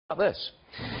This.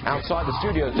 Outside the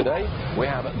studio today, we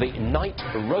have the Night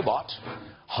Robot.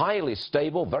 Highly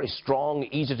stable, very strong,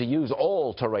 easy to use,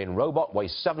 all-terrain robot,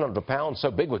 weighs 700 pounds,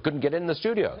 so big we couldn't get in the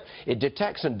studio. It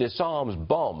detects and disarms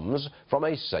bombs from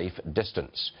a safe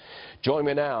distance. Joining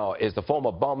me now is the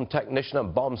former bomb technician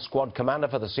and bomb squad commander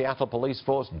for the Seattle Police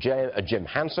Force, Jim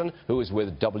Hansen, who is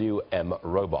with WM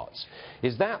Robots.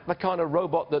 Is that the kind of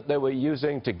robot that they were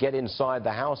using to get inside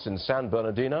the house in San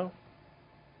Bernardino?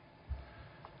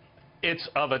 It's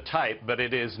of a type, but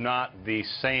it is not the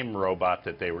same robot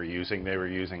that they were using. They were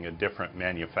using a different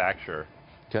manufacturer.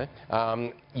 Okay.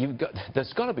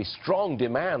 There's got to be strong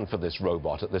demand for this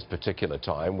robot at this particular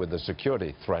time with the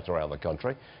security threat around the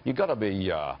country. You've got to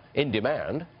be in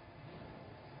demand.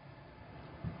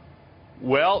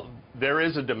 Well, there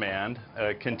is a demand,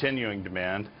 a continuing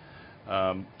demand.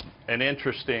 An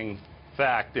interesting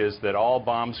fact is that all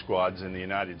bomb squads in the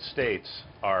United States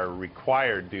are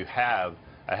required to have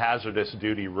a hazardous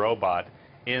duty robot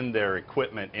in their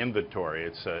equipment inventory.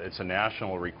 It's a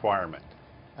national requirement.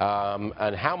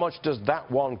 And how much does that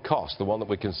one cost, the one that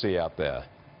we can see out there?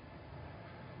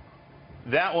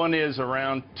 That one is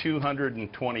around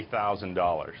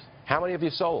 $220,000. How many have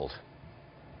you sold?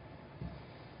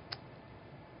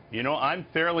 You know, I'm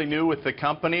fairly new with the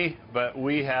company, but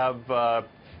we have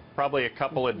probably a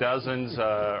couple of dozens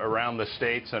around the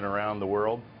States and around the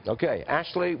world. Okay,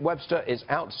 Ashley Webster is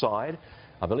outside.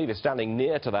 I believe he's standing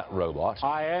near to that robot.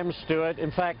 I am, Stuart. In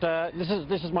fact, this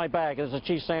is my bag. There's a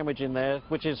cheese sandwich in there,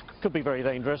 which could be very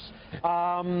dangerous.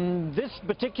 This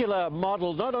particular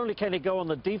model, not only can it go on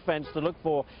the defense to look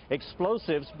for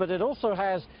explosives, but it also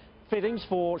has fittings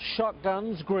for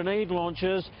shotguns, grenade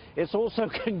launchers. It also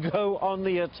can go on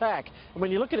the attack. And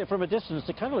when you look at it from a distance,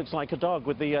 it kind of looks like a dog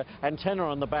with the antenna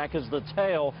on the back as the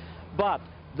tail. But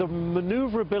the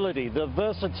maneuverability, the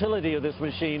versatility of this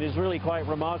machine is really quite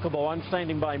remarkable. I'm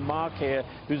standing by Mark here,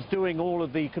 who's doing all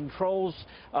of the controls.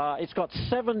 It's got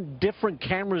 7 different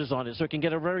cameras on it, so it can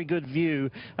get a very good view.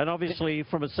 And obviously,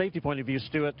 from a safety point of view,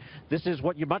 Stuart, this is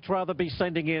what you'd much rather be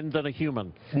sending in than a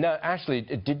human. No, Ashley,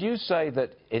 did you say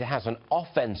that it has an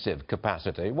offensive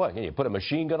capacity? What, can you put a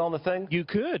machine gun on the thing? You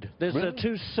could. There's really?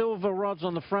 2 silver rods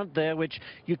on the front there, which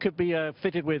you could be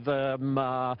fitted with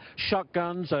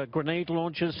shotguns, grenade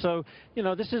launchers. So, you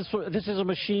know, this is a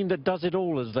machine that does it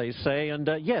all, as they say. And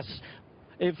yes,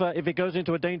 if it goes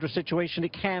into a dangerous situation,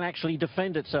 it can actually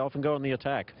defend itself and go on the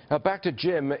attack. Back to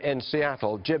Jim in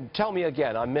Seattle. Jim, tell me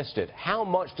again, I missed it. How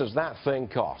much does that thing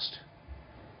cost?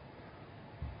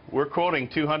 We're quoting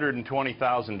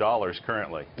 $220,000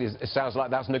 currently. It sounds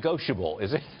like that's negotiable,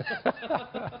 is it?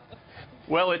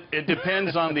 Well, it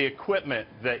depends on the equipment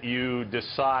that you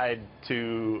decide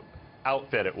to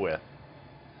outfit it with.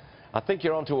 I think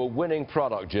you're onto a winning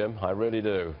product, Jim. I really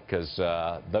do, because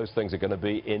those things are going to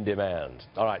be in demand.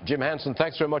 All right, Jim Hansen,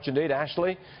 thanks very much indeed.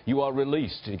 Ashley, you are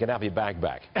released. You can have your bag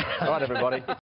back. All right, everybody.